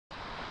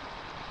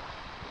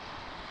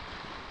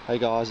Hey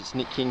guys, it's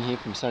Nick King here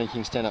from Sunny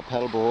King Stand Up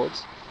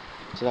Paddleboards.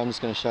 Today I'm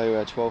just going to show you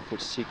our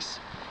 12'6"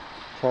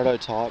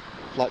 prototype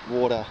flat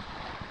water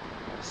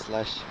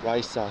slash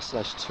racer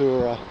slash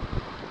tourer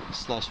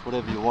slash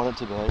whatever you want it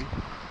to be.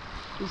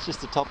 It's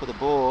just the top of the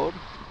board.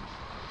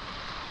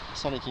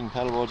 Sunny King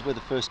Paddleboards, we're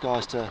the first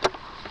guys to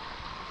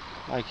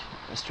make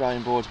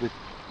Australian boards with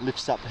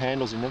lifts up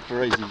handles in them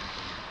for easy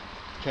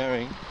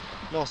carrying.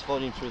 Nice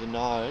volume through the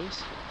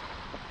nose,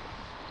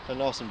 so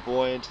nice and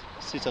buoyant,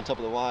 sits on top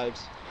of the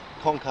waves.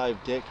 Concave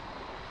deck,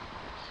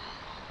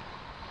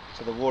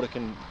 so the water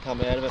can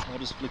come out of it. I'll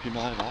just flip him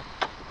over.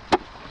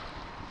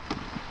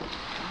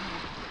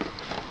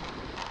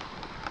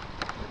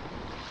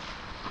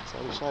 So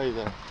I'll show you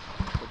the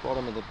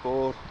bottom of the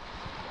board.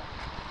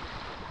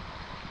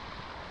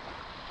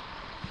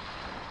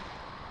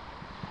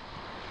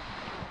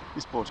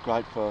 This board's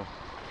great for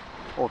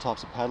all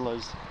types of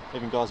paddlers,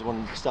 even guys that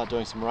want to start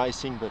doing some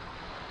racing, but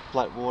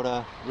flat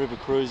water, river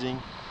cruising.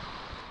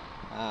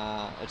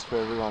 It's for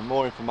everyone.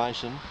 More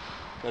information,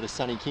 go to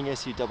sunnyking,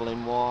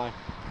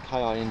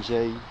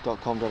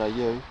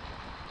 sunnyking.com.au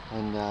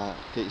and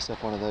get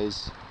yourself one of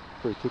these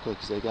pretty quickly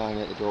because they're going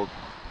out the door